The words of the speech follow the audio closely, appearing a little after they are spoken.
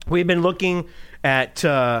We've been looking at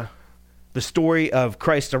the story of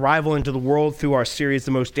Christ's arrival into the world through our series,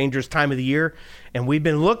 The Most Dangerous Time of the Year. And we've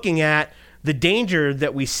been looking at the danger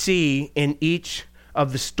that we see in each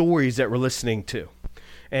of the stories that we're listening to.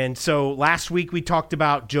 And so last week we talked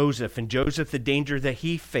about Joseph, the danger that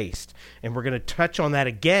he faced. And we're going to touch on that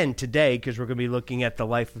again today because we're going to be looking at the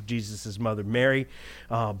life of Jesus' mother, Mary.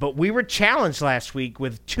 But we were challenged last week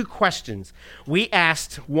with two questions. We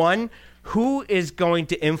asked, one, who is going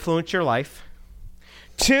to influence your life?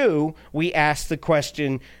 Two, we asked the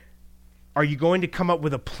question, are you going to come up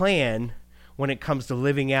with a plan when it comes to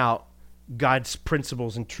living out God's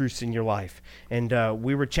principles and truths in your life? And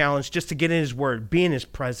we were challenged just to get in his word, be in his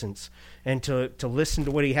presence, and to listen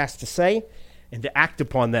to what he has to say and to act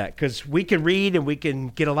upon that. Because we can read and we can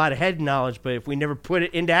get a lot of head knowledge, but if we never put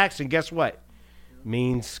it into action, guess what? It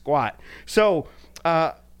means squat. So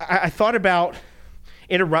I thought about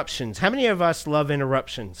interruptions. How many of us love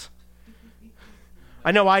interruptions?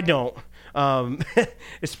 I know I don't. I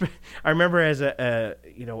remember as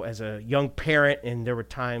a young parent, and there were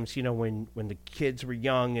times, when the kids were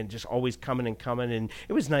young and just always coming, and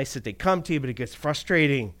it was nice that they come to you, but it gets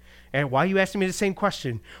frustrating. And why are you asking me the same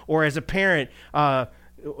question? Or as a parent, the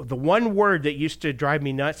one word that used to drive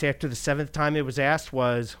me nuts after the seventh time it was asked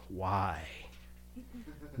was, why?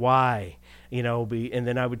 Why? And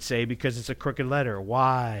then I would say, because it's a crooked letter.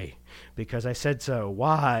 Why? Because I said so.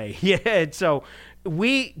 Why? Yeah, and so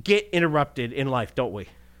we get interrupted in life, don't we?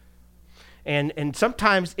 And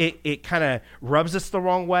sometimes it kind of rubs us the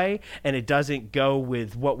wrong way, and it doesn't go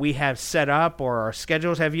with what we have set up or our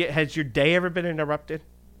schedules. Has your day ever been interrupted?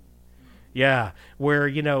 Yeah, where,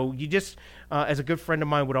 you just, as a good friend of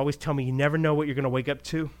mine would always tell me, you never know what you're going to wake up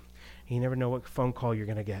to. You never know what phone call you're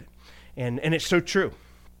going to get. And it's so true.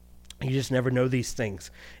 You just never know these things.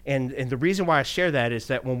 And the reason why I share that is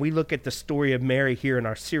that when we look at the story of Mary here in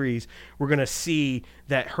our series, we're going to see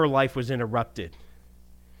that her life was interrupted.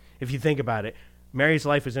 If you think about it, Mary's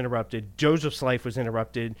life was interrupted. Joseph's life was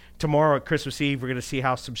interrupted. Tomorrow at Christmas Eve, we're going to see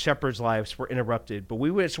how some shepherds' lives were interrupted. But we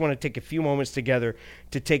just want to take a few moments together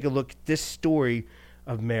to take a look at this story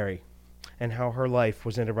of Mary and how her life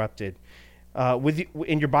was interrupted.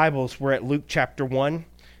 In your Bibles, we're at Luke chapter 1.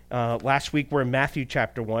 Last week we're in Matthew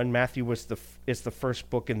chapter 1. Matthew is the first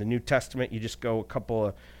book in the New Testament. You just go a couple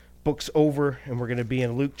of books over, and we're going to be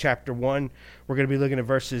in Luke chapter 1. We're going to be looking at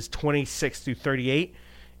verses 26 through 38.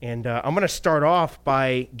 And I'm going to start off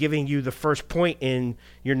by giving you the first point in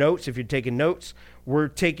your notes. If you're taking notes, we're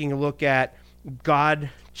taking a look at God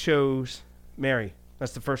chose Mary.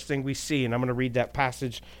 That's the first thing we see, and I'm going to read that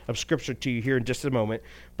passage of Scripture to you here in just a moment.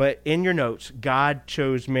 But in your notes, God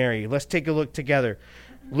chose Mary. Let's take a look together.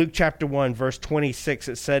 Luke chapter 1, verse 26,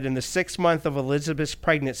 it said, in the 6th month of Elizabeth's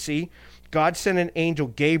pregnancy, God sent an angel,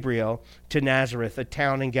 Gabriel, to Nazareth, a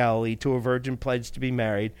town in Galilee, to a virgin pledged to be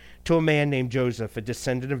married to a man named Joseph, a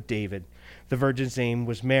descendant of David. The virgin's name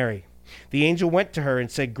was Mary. The angel went to her and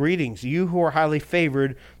said, greetings, you who are highly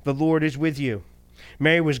favored, the Lord is with you.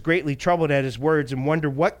 Mary was greatly troubled at his words and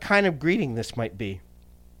wondered what kind of greeting this might be.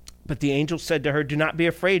 But the angel said to her, do not be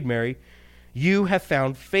afraid, Mary. You have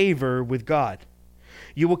found favor with God.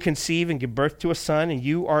 You will conceive and give birth to a son, and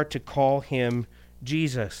you are to call him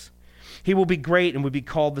Jesus. He will be great and will be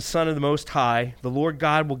called the Son of the Most High. The Lord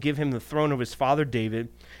God will give him the throne of his father David,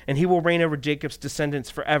 and he will reign over Jacob's descendants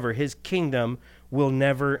forever. His kingdom will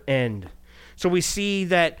never end. So we see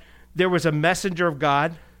that there was a messenger of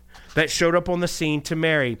God that showed up on the scene to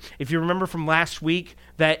Mary. If you remember from last week,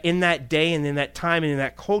 that in that day and in that time and in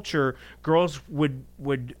that culture, girls would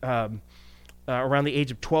around the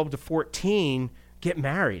age of 12 to 14, get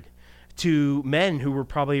married to men who were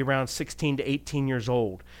probably around 16 to 18 years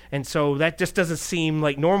old. And so that just doesn't seem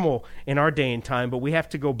like normal in our day and time, but we have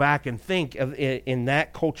to go back and think of it in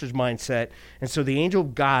that culture's mindset. And so the angel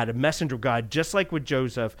of God, a messenger of God, just like with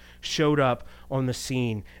Joseph, showed up on the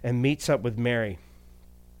scene and meets up with Mary.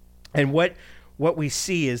 And what we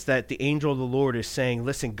see is that the angel of the Lord is saying,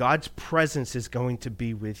 listen, God's presence is going to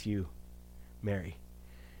be with you, Mary.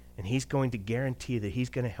 And he's going to guarantee that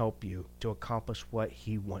he's going to help you to accomplish what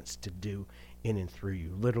he wants to do in and through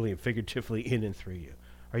you, literally and figuratively in and through you.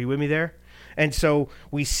 Are you with me there? And so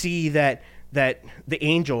we see that the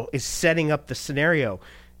angel is setting up the scenario.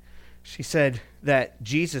 She said that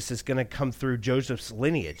Jesus is going to come through Joseph's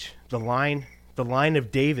lineage, the line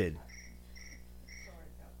of David.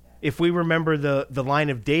 If we remember the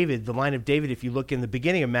line of David, if you look in the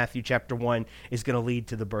beginning of Matthew chapter 1, is going to lead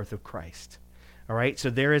to the birth of Christ. All right, so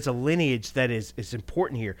there is a lineage that is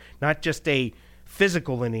important here, not just a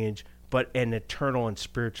physical lineage, but an eternal and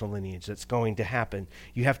spiritual lineage that's going to happen.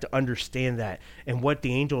 You have to understand that. And what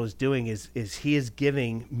the angel is doing is he is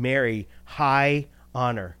giving Mary high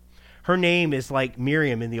honor. Her name is like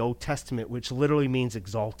Miriam in the Old Testament, which literally means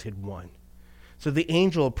exalted one. So the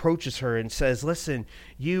angel approaches her and says, listen,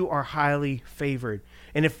 you are highly favored.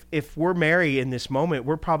 And if we're Mary in this moment,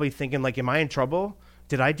 we're probably thinking, like, am I in trouble?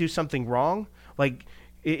 Did I do something wrong? Like,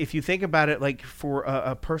 if you think about it, like for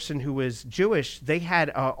a person who was Jewish, they had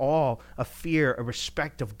all a fear, a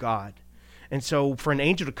respect of God. And so for an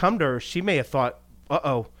angel to come to her, she may have thought,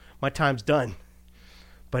 uh-oh, my time's done.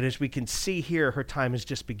 But as we can see here, her time is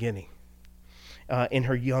just beginning in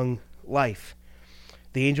her young life.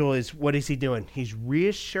 The angel what is he doing? He's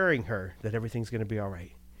reassuring her that everything's going to be all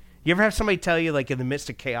right. You ever have somebody tell you, like in the midst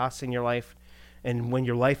of chaos in your life, and when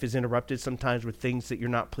your life is interrupted sometimes with things that you're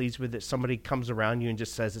not pleased with, that somebody comes around you and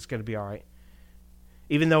just says it's going to be all right?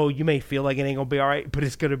 Even though you may feel like it ain't going to be all right, but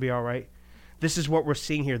it's going to be all right. This is what we're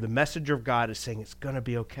seeing here. The messenger of God is saying it's going to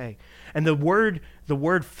be okay. And the word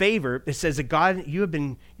favor, it says that God,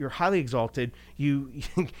 you're highly exalted.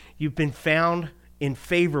 You've been found in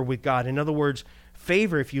favor with God. In other words,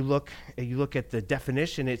 favor, if you look at the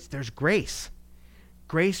definition, there's grace.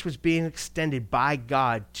 Grace was being extended by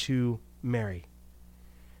God to Mary.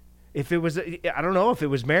 If it was, I don't know if it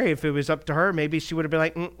was Mary, if it was up to her, maybe she would have been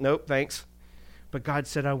like, nope, thanks. But God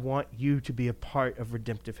said, I want you to be a part of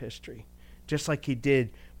redemptive history, just like he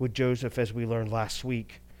did with Joseph, as we learned last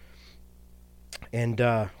week. And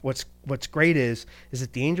what's great is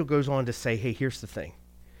that the angel goes on to say, hey, here's the thing.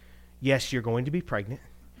 Yes, you're going to be pregnant.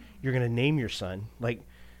 You're going to name your son like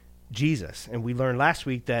Jesus. And we learned last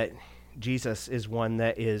week that Jesus is one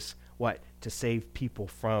that is what? To save people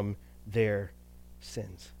from their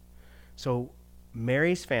sins. So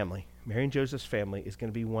Mary's family, Mary and Joseph's family, is going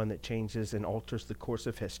to be one that changes and alters the course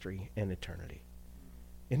of history and eternity.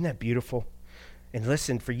 Isn't that beautiful? And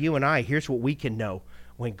listen, for you and I, here's what we can know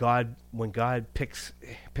when God picks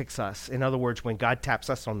us. In other words, when God taps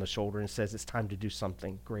us on the shoulder and says it's time to do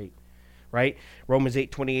something great, right? Romans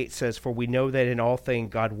 8:28 says, for we know that in all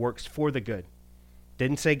things God works for the good.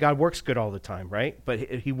 Didn't say God works good all the time, right? But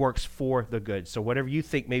he works for the good. So whatever you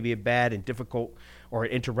think may be a bad and difficult or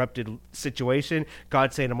an interrupted situation,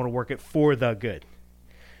 God's saying, I'm going to work it for the good.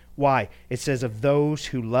 Why? It says of those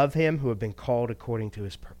who love him, who have been called according to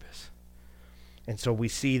his purpose. And so we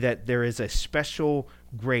see that there is a special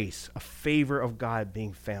grace, a favor of God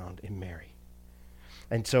being found in Mary.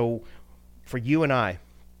 And so for you and I,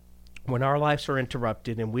 when our lives are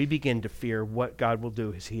interrupted and we begin to fear, what God will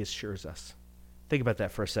do is he assures us. Think about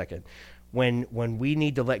that for a second. When we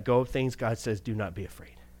need to let go of things, God says, do not be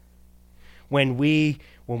afraid. When we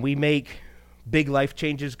make big life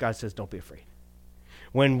changes, God says, don't be afraid.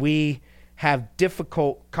 When we have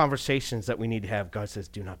difficult conversations that we need to have, God says,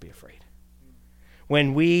 do not be afraid.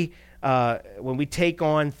 When we take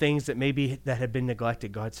on things that have been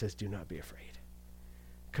neglected, God says, do not be afraid.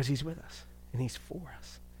 Because he's with us and he's for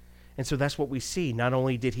us. And so that's what we see. Not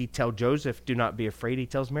only did he tell Joseph, do not be afraid, he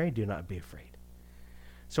tells Mary, do not be afraid.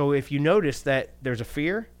 So if you notice that there's a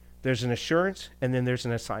fear, there's an assurance, and then there's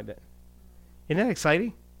an assignment. Isn't that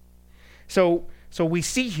exciting? So we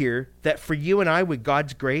see here that for you and I, with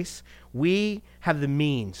God's grace, we have the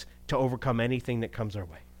means to overcome anything that comes our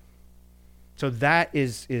way. So that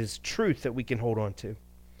is truth that we can hold on to.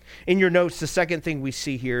 In your notes, the second thing we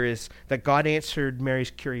see here is that God answered Mary's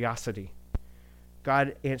curiosity.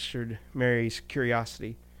 God answered Mary's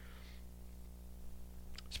curiosity.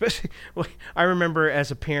 Especially, I remember as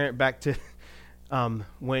a parent back to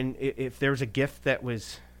if there was a gift that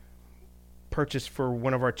was purchased for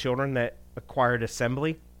one of our children that acquired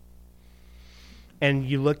assembly, and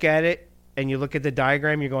you look at it and you look at the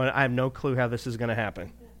diagram, you're going, I have no clue how this is going to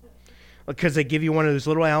happen. Because they give you one of those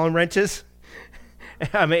little Allen wrenches,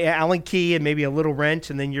 Allen key and maybe a little wrench,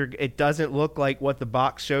 and then it doesn't look like what the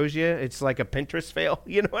box shows you. It's like a Pinterest fail.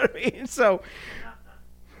 You know what I mean? So...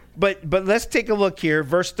 But let's take a look here,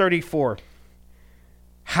 verse 34.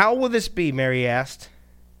 How will this be, Mary asked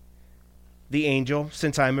the angel,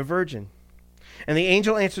 since I am a virgin? And the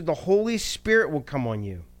angel answered, the Holy Spirit will come on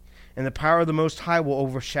you, and the power of the Most High will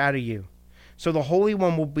overshadow you. So the Holy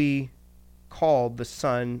One will be called the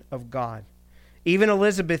Son of God. Even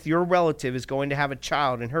Elizabeth, your relative, is going to have a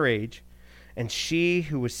child in her age, and she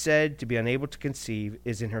who was said to be unable to conceive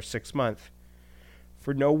is in her 6th month.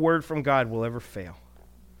 For no word from God will ever fail.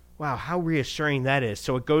 Wow, how reassuring that is.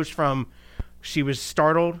 So it goes from she was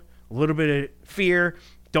startled, a little bit of fear,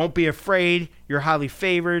 don't be afraid, you're highly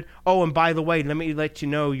favored. Oh, and by the way, let me let you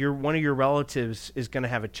know, one of your relatives is going to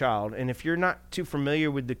have a child. And if you're not too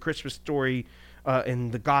familiar with the Christmas story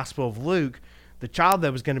in the Gospel of Luke, The child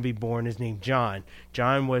that was going to be born is named John.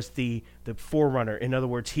 John was the forerunner. In other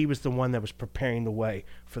words, he was the one that was preparing the way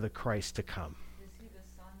for the Christ to come. Is he the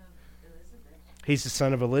son of Elizabeth? He's the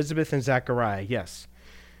son of Elizabeth and Zechariah, yes.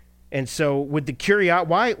 And so with the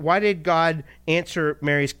why did God answer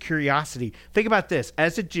Mary's curiosity? Think about this.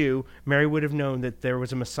 As a Jew, Mary would have known that there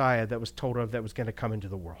was a Messiah that was told of that was going to come into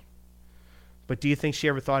the world. But do you think she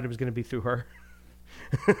ever thought it was going to be through her?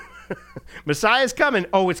 Messiah's coming.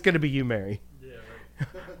 Oh, it's going to be you, Mary. Yeah,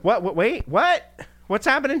 right. What? Wait, what? What's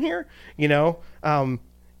happening here?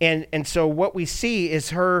 And so what we see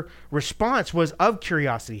is her response was of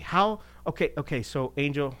curiosity. How? Okay. So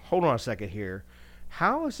angel, hold on a second here.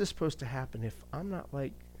 How is this supposed to happen if I'm not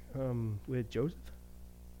like with Joseph?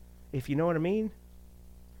 If you know what I mean?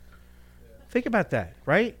 Yeah. Think about that,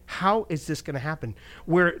 right? How is this going to happen?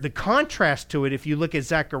 Where the contrast to it, if you look at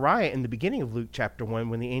Zechariah in the beginning of Luke chapter 1,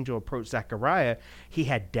 when the angel approached Zechariah, he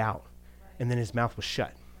had doubt, and then his mouth was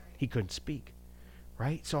shut. He couldn't speak,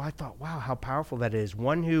 right? So I thought, wow, how powerful that is.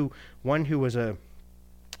 One who was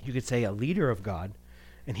you could say a leader of God,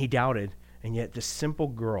 and he doubted, and yet this simple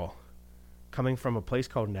girl coming from a place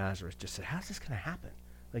called Nazareth just said, how's this going to happen?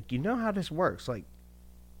 Like, you know how this works. Like,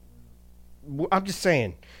 I'm just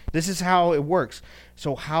saying, this is how it works.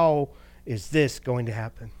 So how is this going to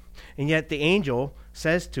happen? And yet the angel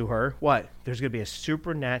says to her, what? There's going to be a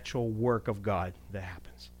supernatural work of God that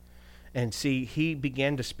happens. And see, he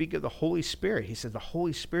began to speak of the Holy Spirit. He said, the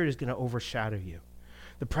Holy Spirit is going to overshadow you.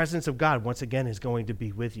 The presence of God, once again, is going to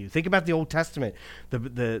be with you. Think about the Old Testament.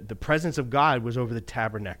 The presence of God was over the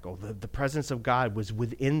tabernacle. The presence of God was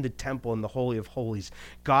within the temple in the Holy of Holies.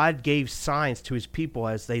 God gave signs to his people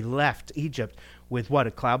as they left Egypt with what?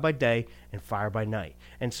 A cloud by day and fire by night.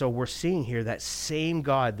 And so we're seeing here that same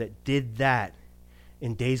God that did that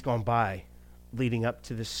in days gone by leading up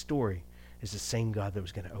to this story is the same God that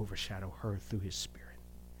was going to overshadow her through his Spirit.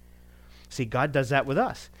 See, God does that with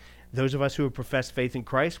us. Those of us who have professed faith in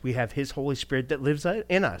Christ, we have his Holy Spirit that lives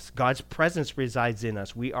in us. God's presence resides in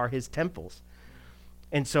us. We are his temples.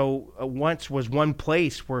 And so once was one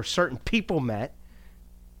place where certain people met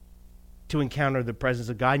to encounter the presence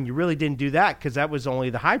of God, and you really didn't do that because that was only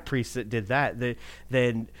the high priest that did that.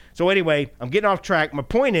 So anyway, I'm getting off track. My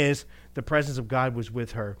point is the presence of God was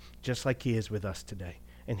with her just like he is with us today.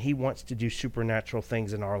 And he wants to do supernatural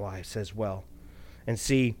things in our lives as well. And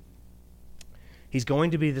see, he's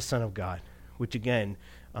going to be the Son of God, which again,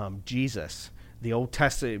 Jesus, the Old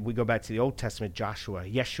Testament, we go back to the Old Testament, Joshua,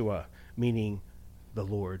 Yeshua, meaning the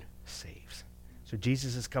Lord saves. So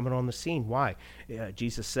Jesus is coming on the scene. Why?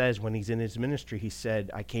 Jesus says when he's in his ministry, he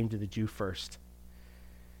said, I came to the Jew first.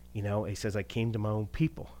 He says, I came to my own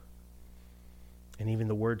people. And even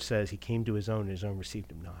the word says he came to his own, and his own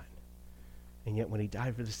received him not. And yet when he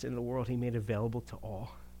died for the sin of the world, he made it available to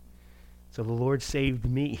all. So the Lord saved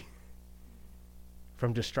me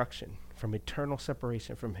from destruction, from eternal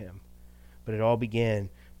separation from him. But it all began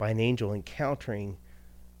by an angel encountering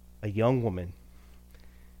a young woman.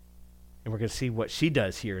 And we're going to see what she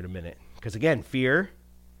does here in a minute. Because again, fear,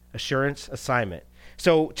 assurance, assignment.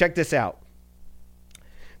 So check this out.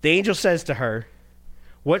 The angel says to her,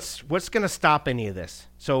 what's going to stop any of this?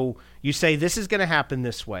 So you say this is going to happen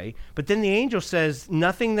this way. But then the angel says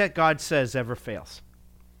nothing that God says ever fails.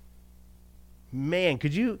 Man,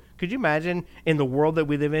 could you imagine in the world that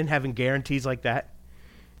we live in having guarantees like that?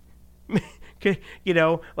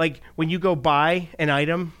 Like when you go buy an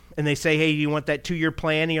item and they say, hey, do you want that 2-year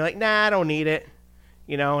plan? And you're like, nah, I don't need it.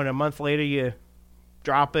 And a month later you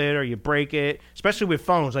drop it or you break it, especially with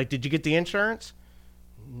phones. Like, did you get the insurance?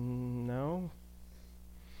 No.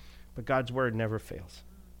 But God's word never fails.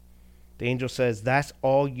 The angel says, that's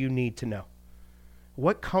all you need to know.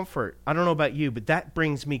 What comfort. I don't know about you, but that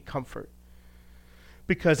brings me comfort.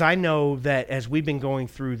 Because I know that as we've been going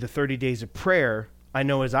through the 30 days of prayer, I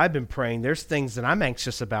know as I've been praying, there's things that I'm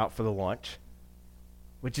anxious about for the launch,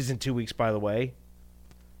 which is in 2 weeks, by the way.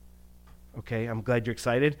 Okay, I'm glad you're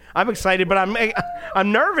excited. I'm excited, but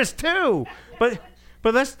I'm nervous too. But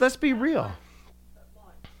let's be real.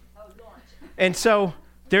 And so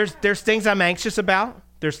there's things I'm anxious about.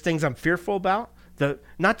 There's things I'm fearful about.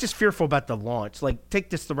 Not just fearful about the launch. Like, take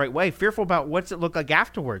this the right way. Fearful about what's it look like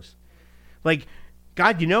afterwards. Like,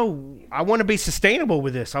 God, I want to be sustainable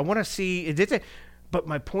with this. I want to see it. But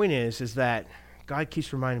my point is that God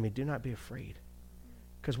keeps reminding me, do not be afraid.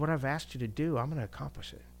 Because what I've asked you to do, I'm going to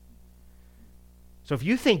accomplish it. So if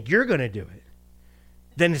you think you're going to do it,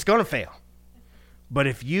 then it's going to fail. But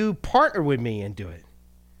if you partner with me and do it,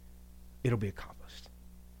 it'll be accomplished.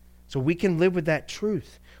 So we can live with that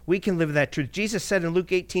truth. We can live with that truth. Jesus said in Luke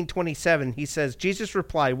 18:27, he says, Jesus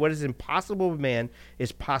replied, what is impossible with man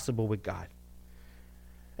is possible with God.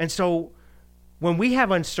 And so when we have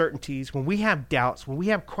uncertainties, when we have doubts, when we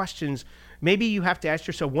have questions, maybe you have to ask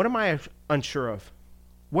yourself, what am I unsure of?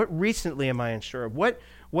 What recently am I unsure of?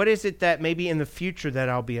 What is it that maybe in the future that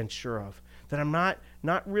I'll be unsure of? That I'm not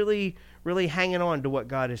really hanging on to what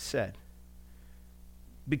God has said?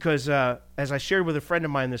 Because as I shared with a friend of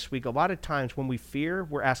mine this week, a lot of times when we fear,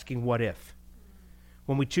 we're asking what if.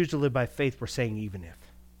 When we choose to live by faith, we're saying even if.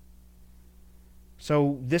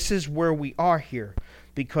 So this is where we are here.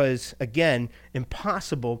 Because, again,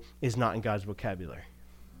 impossible is not in God's vocabulary.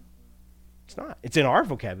 It's not. It's in our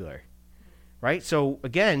vocabulary, right? So,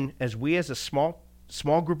 again, as a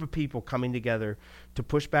small group of people coming together to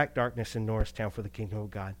push back darkness in Norristown for the kingdom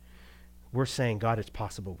of God, we're saying, God, it's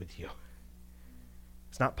possible with you.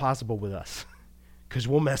 It's not possible with us because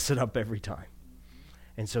we'll mess it up every time.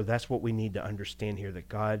 And so that's what we need to understand here, that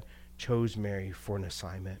God chose Mary for an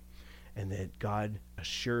assignment and that God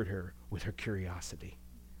assured her with her curiosity.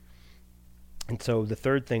 And so the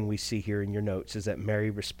third thing we see here in your notes is that Mary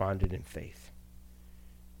responded in faith.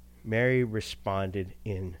 Mary responded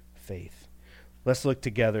in faith. Let's look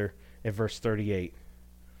together at verse 38.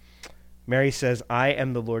 Mary says, I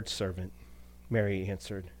am the Lord's servant. Mary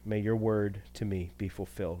answered, may your word to me be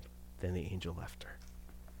fulfilled. Then the angel left her.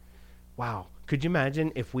 Wow. Could you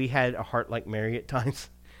imagine if we had a heart like Mary at times?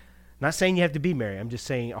 Not saying you have to be Mary. I'm just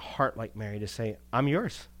saying a heart like Mary to say, I'm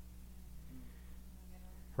yours.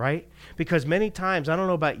 Right? Because many times, I don't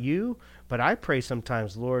know about you, but I pray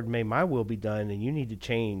sometimes, Lord, may my will be done, and you need to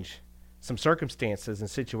change some circumstances and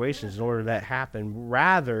situations in order that happen,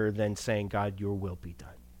 rather than saying, God, your will be done.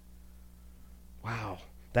 Wow.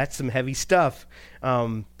 That's some heavy stuff.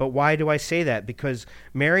 But why do I say that? Because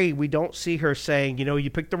Mary, we don't see her saying, you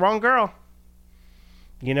picked the wrong girl.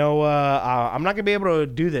 I'm not going to be able to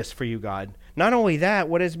do this for you, God. Not only that,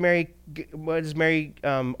 what does Mary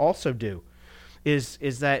also do?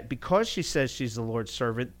 Is that because she says she's the Lord's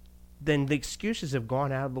servant, then the excuses have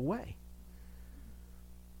gone out of the way.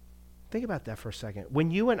 Think about that for a second.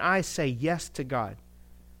 When you and I say yes to God,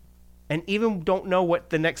 and even don't know what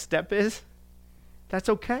the next step is, that's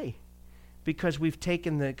okay, because we've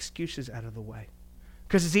taken the excuses out of the way.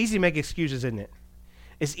 Because it's easy to make excuses, isn't it?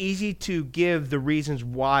 It's easy to give the reasons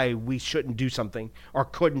why we shouldn't do something or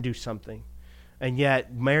couldn't do something. And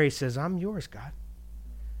yet Mary says, I'm yours, God.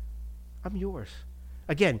 I'm yours.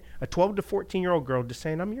 Again, a 12 to 14-year-old girl just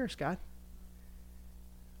saying, I'm yours, God.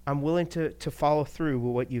 I'm willing to follow through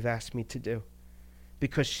with what you've asked me to do.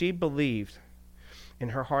 Because she believed in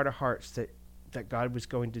her heart of hearts that God was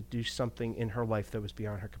going to do something in her life that was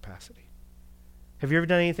beyond her capacity. Have you ever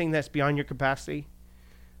done anything that's beyond your capacity?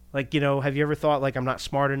 Like, have you ever thought, I'm not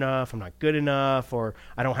smart enough, I'm not good enough, or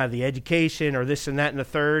I don't have the education, or this and that and the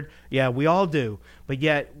third? Yeah, we all do. But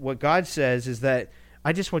yet, what God says is that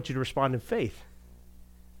I just want you to respond in faith.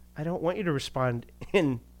 I don't want you to respond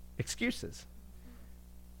in excuses.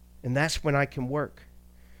 And that's when I can work.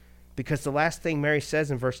 Because the last thing Mary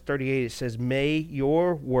says in verse 38, it says, may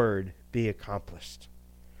your word be accomplished.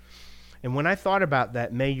 And when I thought about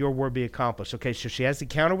that, may your word be accomplished. Okay, so she has the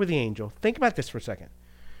encounter with the angel. Think about this for a second.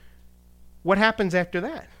 What happens after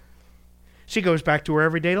that? She goes back to her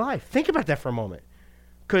everyday life. Think about that for a moment.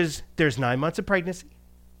 Because there's 9 months of pregnancy.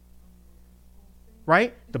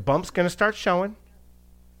 Right? The bump's going to start showing.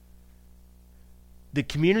 The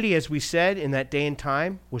community, as we said, in that day and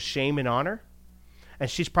time was shame and honor. And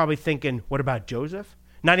she's probably thinking, what about Joseph?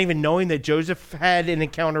 Not even knowing that Joseph had an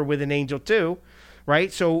encounter with an angel too,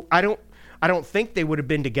 right? So I don't think they would have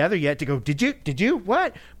been together yet to go, did you,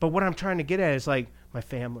 what? But what I'm trying to get at is my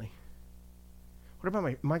family. What about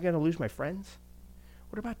am I going to lose my friends?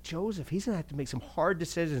 What about Joseph? He's going to have to make some hard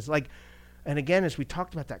decisions. And again, as we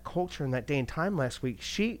talked about that culture in that day and time last week,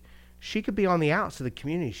 she could be on the outs of the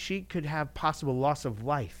community. She could have possible loss of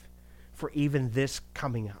life for even this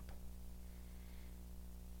coming up.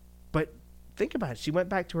 But think about it. She went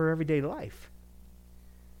back to her everyday life,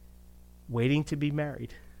 waiting to be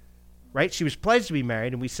married, right? She was pledged to be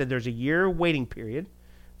married, and we said there's a year waiting period,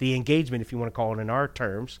 the engagement, if you want to call it in our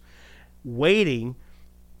terms, waiting.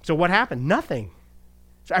 So what happened? Nothing.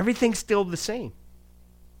 So everything's still the same.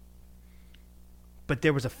 But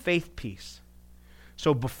there was a faith piece.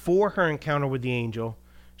 So before her encounter with the angel,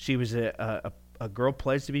 she was a girl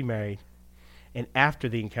pledged to be married. And after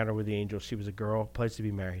the encounter with the angel, she was a girl pledged to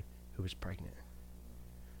be married who was pregnant.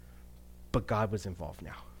 But God was involved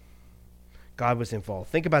now. God was involved.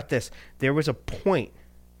 Think about this. There was a point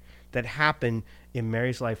that happened in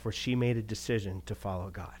Mary's life where she made a decision to follow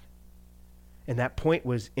God. And that point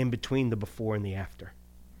was in between the before and the after.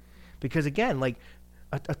 Because again,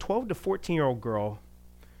 a 12 to 14-year-old girl,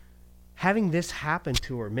 having this happen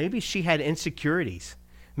to her, maybe she had insecurities.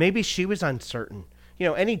 Maybe she was uncertain.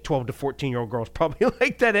 Any 12 to 14-year-old girl is probably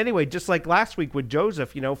like that anyway, just like last week with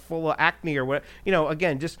Joseph, full of acne or what,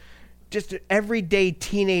 again, just everyday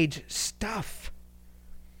teenage stuff.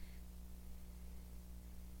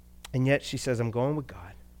 And yet she says, I'm going with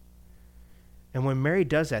God. And when Mary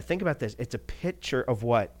does that, think about this. It's a picture of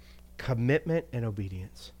what? Commitment and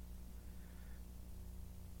obedience.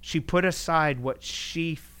 She put aside what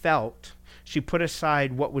she felt. She put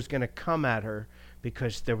aside what was going to come at her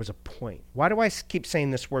because there was a point. Why do I keep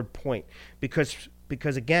saying this word point? Because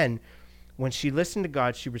again, when she listened to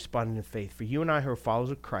God, she responded in faith. For you and I who are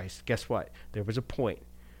followers of Christ, guess what? There was a point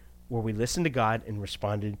where we listened to God and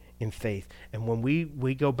responded in faith. And when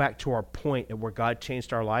we go back to our point at where God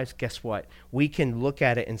changed our lives, guess what? We can look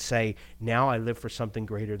at it and say, now I live for something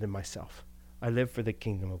greater than myself. I live for the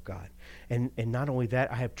kingdom of God. And not only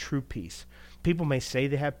that, I have true peace. People may say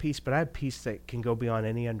they have peace, but I have peace that can go beyond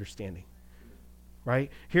any understanding.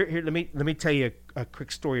 Right? Here, let me tell you a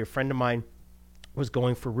quick story. A friend of mine was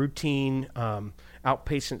going for routine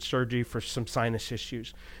outpatient surgery for some sinus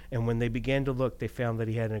issues. And when they began to look, they found that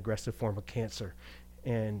he had an aggressive form of cancer.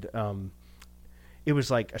 And it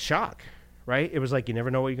was like a shock, right? It was like you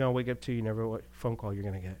never know what you're going to wake up to. You never know what phone call you're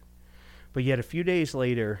going to get. But yet a few days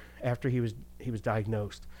later, after he was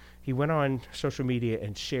diagnosed, he went on social media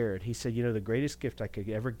and shared. He said, the greatest gift I could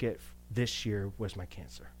ever get this year was my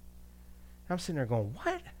cancer. I'm sitting there going,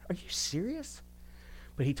 what? Are you serious?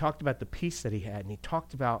 But he talked about the peace that he had, and he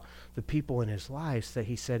talked about the people in his lives that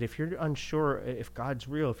he said, if you're unsure if God's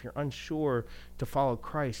real, if you're unsure to follow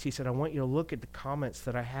Christ, he said, I want you to look at the comments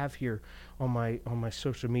that I have here on my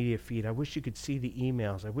social media feed. I wish you could see the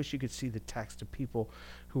emails. I wish you could see the text of people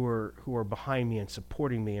who are behind me and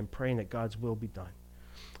supporting me and praying that God's will be done.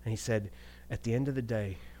 And he said, at the end of the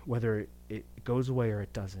day, whether it goes away or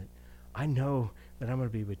it doesn't, I know that I'm going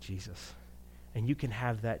to be with Jesus. And you can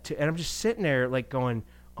have that too. And I'm just sitting there like going,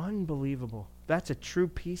 unbelievable. That's a true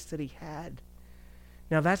peace that he had.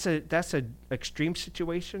 Now that's a extreme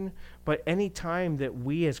situation, but any time that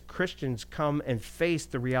we as Christians come and face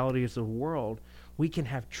the realities of the world, we can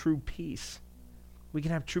have true peace. We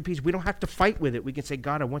can have true peace. We don't have to fight with it. We can say,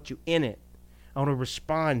 God, I want you in it. I want to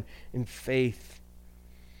respond in faith.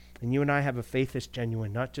 And you and I have a faith that's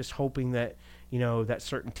genuine, not just hoping that, that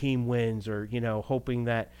certain team wins or, hoping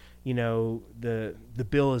that, the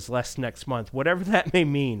bill is less next month, whatever that may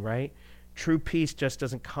mean, right? True peace just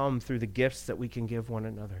doesn't come through the gifts that we can give one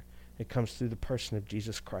another. It comes through the person of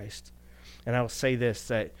Jesus Christ. And I will say this,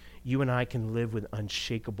 that you and I can live with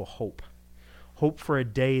unshakable hope. Hope for a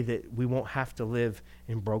day that we won't have to live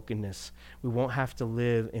in brokenness. We won't have to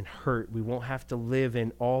live in hurt. We won't have to live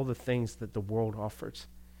in all the things that the world offers.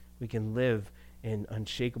 We can live in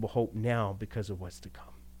unshakable hope now because of what's to come.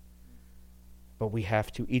 But we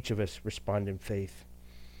have to, each of us, respond in faith.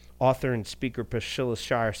 Author and speaker Priscilla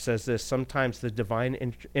Shirer says this, sometimes the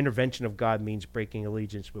divine intervention of God means breaking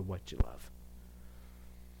allegiance with what you love.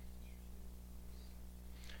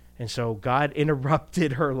 And so God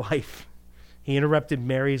interrupted her life. He interrupted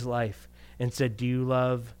Mary's life and said, do you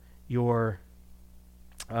love your,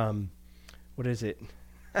 what is it?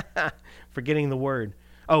 Forgetting the word.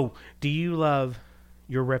 Oh, do you love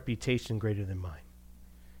your reputation greater than mine?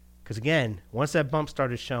 Because again, once that bump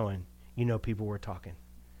started showing, people were talking.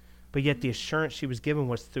 But yet the assurance she was given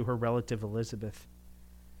was through her relative Elizabeth.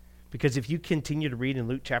 Because if you continue to read in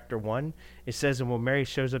Luke chapter 1, it says, and when Mary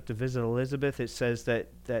shows up to visit Elizabeth, it says that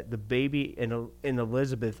the baby in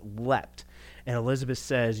Elizabeth leapt. And Elizabeth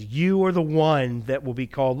says, you are the one that will be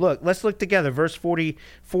called. Look, let's look together. Verse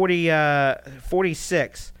 45,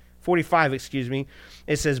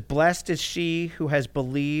 it says, blessed is she who has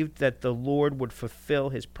believed that the Lord would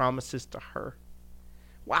fulfill his promises to her.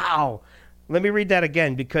 Wow. Let me read that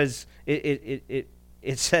again because it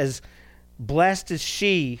says, blessed is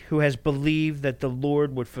she who has believed that the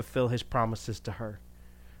Lord would fulfill his promises to her.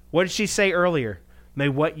 What did she say earlier? May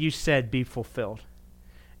what you said be fulfilled.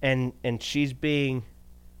 And she's being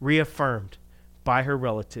reaffirmed by her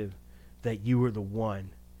relative that you are the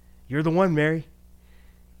one. You're the one, Mary.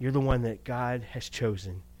 You're the one that God has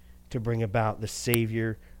chosen to bring about the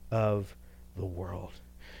Savior of the world.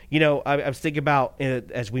 I was thinking about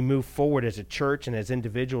as we move forward as a church and as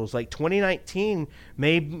individuals, like 2019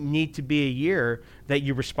 may need to be a year that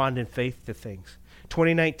you respond in faith to things.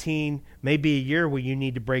 2019 may be a year where you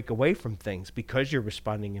need to break away from things because you're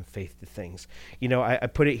responding in faith to things. I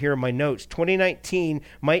put it here in my notes. 2019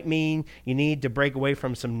 might mean you need to break away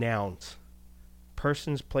from some nouns,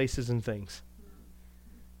 persons, places, and things.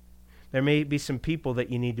 There may be some people that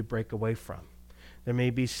you need to break away from. There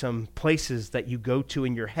may be some places that you go to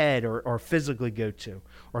in your head or physically go to,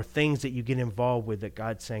 or things that you get involved with that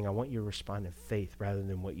God's saying, I want you to respond in faith rather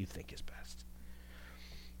than what you think is best.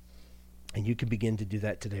 And you can begin to do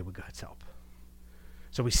that today with God's help.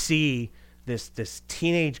 So we see this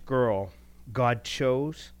teenage girl God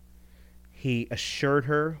chose. He assured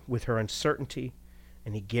her with her uncertainty,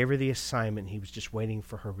 and he gave her the assignment. He was just waiting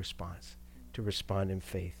for her response, to respond in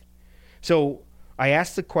faith. So I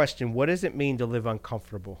asked the question, what does it mean to live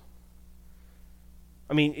uncomfortable?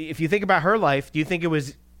 I mean, if you think about her life, do you think it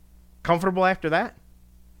was comfortable after that?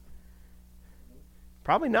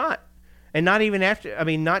 Probably not. And not even after, I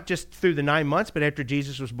mean, not just through the 9 months, but after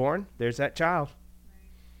Jesus was born, there's that child.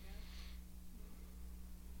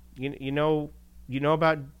 You know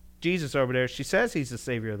about Jesus over there. She says he's the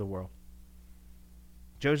Savior of the world.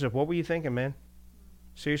 Joseph, what were you thinking, man?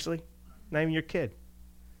 Seriously? Not even your kid.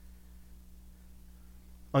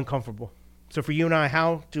 Uncomfortable. So for you and I,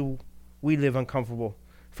 how do we live uncomfortable?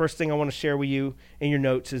 First thing I want to share with you in your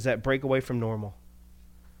notes is that break away from normal.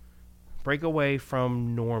 Break away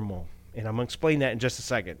from normal. And I'm going to explain that in just a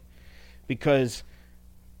second. Because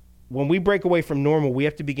when we break away from normal, we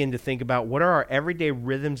have to begin to think about what are our everyday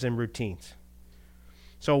rhythms and routines.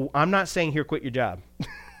 So I'm not saying here, quit your job.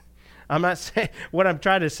 I'm not saying, what I'm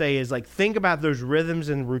trying to say is like, think about those rhythms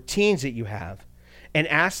and routines that you have and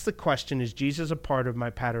ask the question, is Jesus a part of my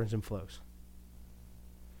patterns and flows?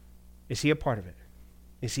 Is he a part of it?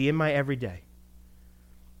 Is he in my everyday?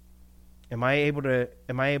 Am I able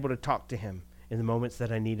to talk to him in the moments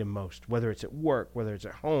that I need him most? Whether it's at work, whether it's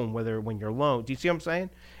at home, whether when you're alone. Do you see what I'm saying?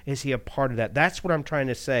 Is he a part of that? That's what I'm trying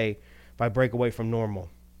to say by break away from normal.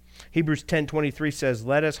 Hebrews 10:23 says,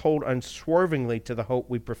 let us hold unswervingly to the hope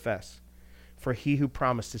we profess, for he who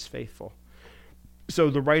promised is faithful. So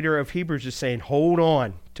the writer of Hebrews is saying, hold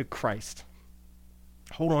on to Christ.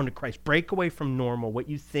 Hold on to Christ. Break away from normal, what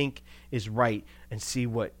you think is right, and see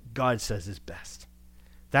what God says is best.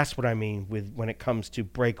 That's what I mean with when it comes to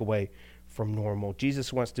break away from normal.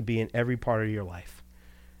 Jesus wants to be in every part of your life.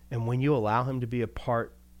 And when you allow him to be a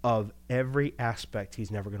part of every aspect,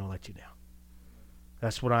 he's never going to let you down.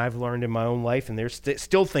 That's what I've learned in my own life, and there's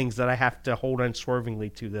still things that I have to hold unswervingly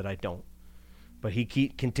to that I don't. But he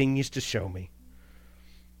continues to show me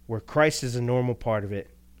where Christ is a normal part of it.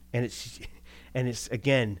 And it's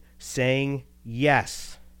again, saying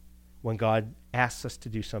yes when God asks us to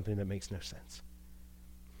do something that makes no sense.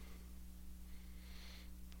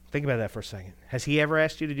 Think about that for a second. Has he ever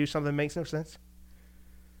asked you to do something that makes no sense?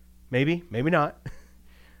 Maybe, maybe not.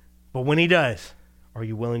 But when he does, are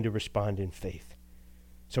you willing to respond in faith?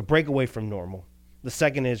 So break away from normal. The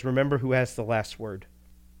second is remember who has the last word.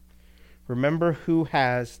 Remember who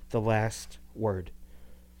has the last word.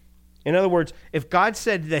 In other words, if God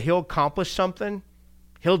said that he'll accomplish something,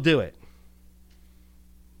 he'll do it.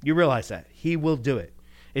 You realize that. He will do it.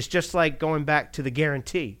 It's just like going back to the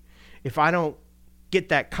guarantee. If I don't get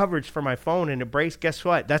that coverage for my phone and it breaks, guess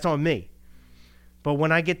what? That's on me. But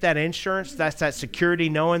when I get that insurance, that's that security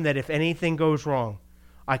knowing that if anything goes wrong,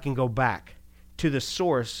 I can go back to the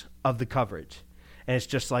source of the coverage. And it's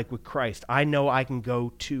just like with Christ. I know I can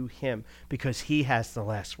go to him because he has the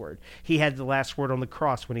last word. He had the last word on the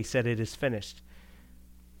cross when he said it is finished.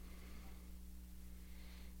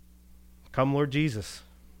 Come, Lord Jesus.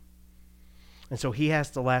 And so he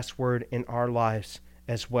has the last word in our lives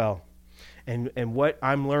as well. And what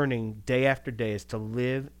I'm learning day after day is to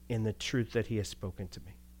live in the truth that he has spoken to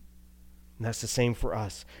me. And that's the same for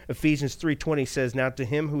us. Ephesians 3:20 says, now to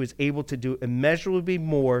him who is able to do immeasurably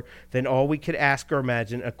more than all we could ask or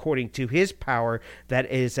imagine, according to his power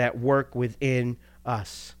that is at work within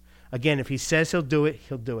us. Again, if he says he'll do it,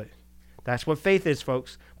 he'll do it. That's what faith is,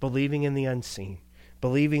 folks. Believing in the unseen.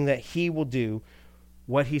 Believing that he will do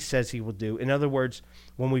what he says he will do. In other words,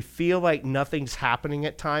 when we feel like nothing's happening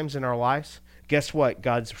at times in our lives, guess what?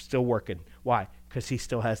 God's still working. Why? Because he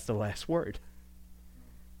still has the last word.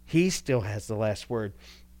 He still has the last word.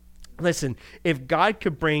 Listen, if God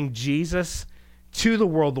could bring Jesus to the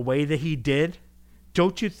world the way that he did,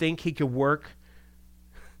 don't you think he could work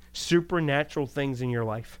supernatural things in your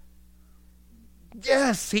life?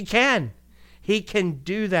 Yes, he can. He can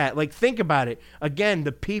do that. Like, think about it. Again,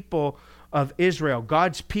 the people of Israel,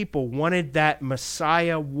 God's people, wanted that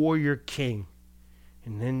Messiah warrior king.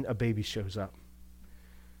 And then a baby shows up.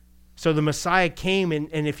 So the Messiah came, and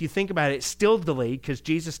if you think about it, it's still delayed because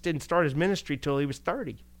Jesus didn't start his ministry till he was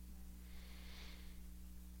 30.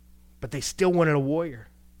 But they still wanted a warrior.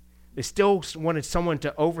 They still wanted someone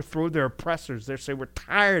to overthrow their oppressors. They say, we're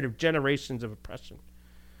tired of generations of oppression.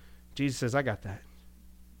 Jesus says, I got that.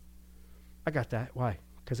 I got that. Why?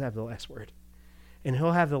 Because I have the last word. And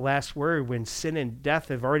he'll have the last word when sin and death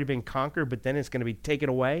have already been conquered, but then it's going to be taken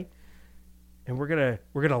away. And we're going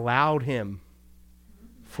to laud him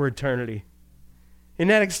for eternity. Isn't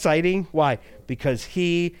that exciting? Why? Because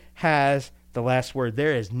he has the last word.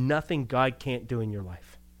 There is nothing God can't do in your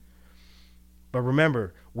life. But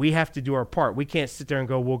remember, we have to do our part. We can't sit there and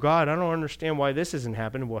go, well, God, I don't understand why this isn't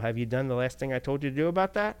happening. Well, have you done the last thing I told you to do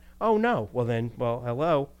about that? Oh, no. Well,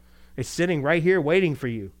 hello. It's sitting right here waiting for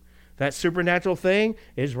you. That supernatural thing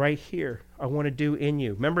is right here. I want to do in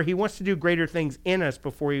you. Remember, he wants to do greater things in us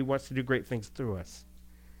before he wants to do great things through us.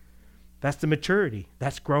 That's the maturity.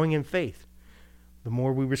 That's growing in faith. The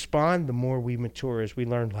more we respond, the more we mature, as we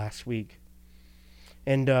learned last week.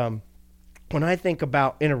 And when I think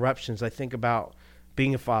about interruptions, I think about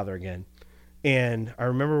being a father again. And I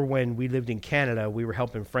remember when we lived in Canada, we were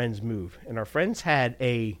helping friends move. And our friends had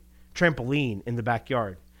a trampoline in the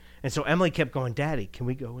backyard. And so Emily kept going, Daddy, can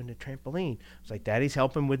we go in the trampoline? I was like, Daddy's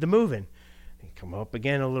helping with the moving. And come up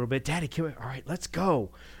again a little bit. Daddy, can we? All right, let's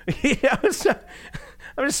go. I was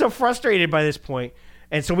just so frustrated by this point.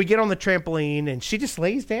 And so we get on the trampoline, and she just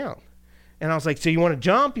lays down. And I was like, so you want to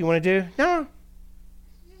jump? You want to do? No.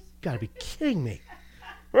 You got to be kidding me.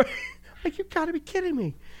 Like, you got to be kidding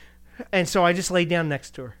me. And so I just laid down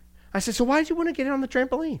next to her. I said, so why did you want to get on the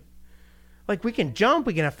trampoline? Like, we can jump,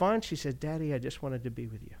 we can have fun. She said, Daddy, I just wanted to be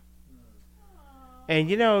with you. And,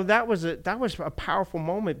 that was a powerful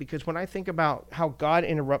moment, because when I think about how God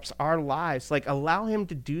interrupts our lives, like, allow him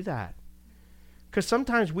to do that. Because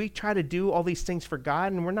sometimes we try to do all these things for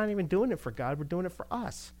God, and we're not even doing it for God. We're doing it for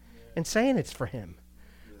us and saying it's for him.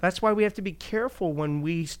 That's why we have to be careful when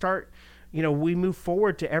we start, we move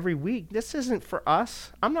forward to every week. This isn't for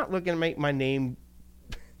us. I'm not looking to make my name,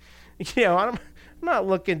 I'm not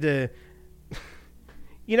looking to,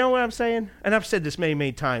 you know what I'm saying? And I've said this many,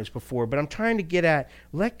 many times before, but I'm trying to get at,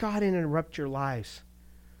 let God interrupt your lives.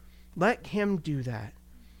 Let him do that.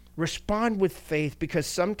 Respond with faith, because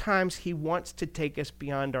sometimes he wants to take us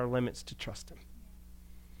beyond our limits to trust him.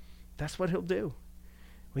 That's what he'll do.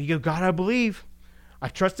 When you go, God, I believe. I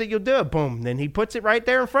trust that you'll do it. Boom. Then he puts it right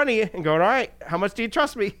there in front of you and go, all right, how much do you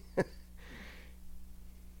trust me?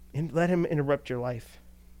 And let him interrupt your life.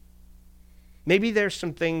 Maybe there's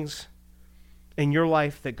some things in your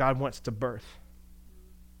life that God wants to birth.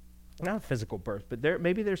 Not a physical birth, but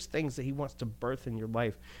maybe there's things that he wants to birth in your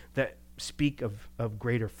life that speak of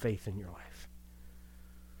greater faith in your life.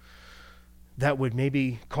 That would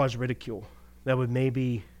maybe cause ridicule. That would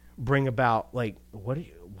maybe bring about, like, what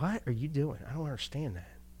are you doing? I don't understand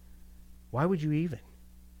that. Why would you even?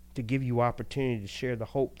 To give you opportunity to share the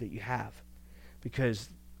hope that you have. Because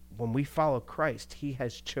when we follow Christ, he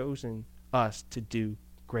has chosen us to do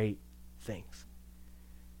great things.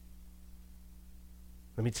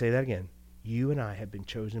 Let me say that again. You and I have been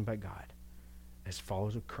chosen by God as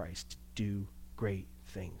followers of Christ to do great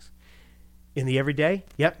things. In the everyday,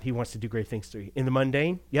 yep, he wants to do great things through you. In the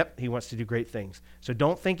mundane, yep, he wants to do great things. So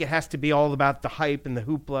don't think it has to be all about the hype and the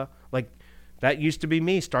hoopla. Like, that used to be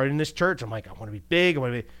me starting this church. I'm like, I want to be big.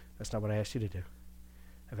 That's not what I asked you to do.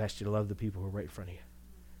 I've asked you to love the people who are right in front of you.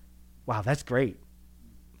 Wow, that's great.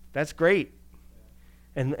 That's great.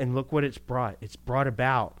 And look what it's brought. It's brought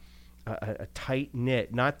about a tight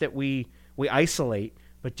knit. Not that we isolate,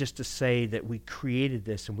 but just to say that we created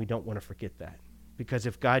this and we don't want to forget that. Because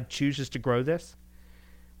if God chooses to grow this,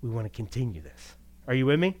 we want to continue this. Are you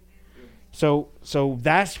with me? So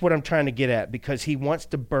that's what I'm trying to get at, because he wants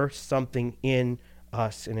to birth something in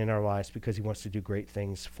us and in our lives, because he wants to do great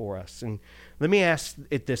things for us. And let me ask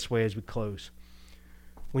it this way as we close.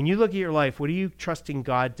 When you look at your life, what are you trusting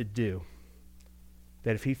God to do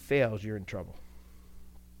that if he fails, you're in trouble?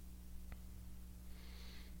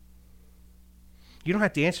 You don't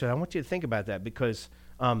have to answer that. I want you to think about that, because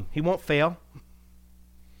he won't fail.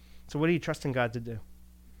 So what are you trusting God to do?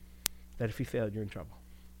 That if he failed, you're in trouble.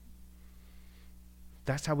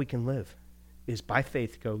 That's how we can live, is by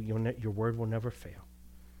faith go, your word will never fail.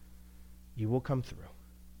 You will come through,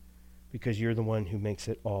 because you're the one who makes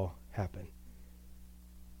it all happen.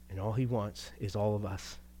 And all he wants is all of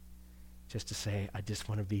us just to say, I just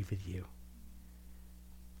want to be with you.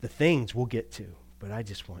 The things we'll get to, but I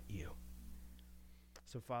just want you.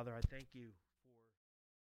 So, Father, I thank you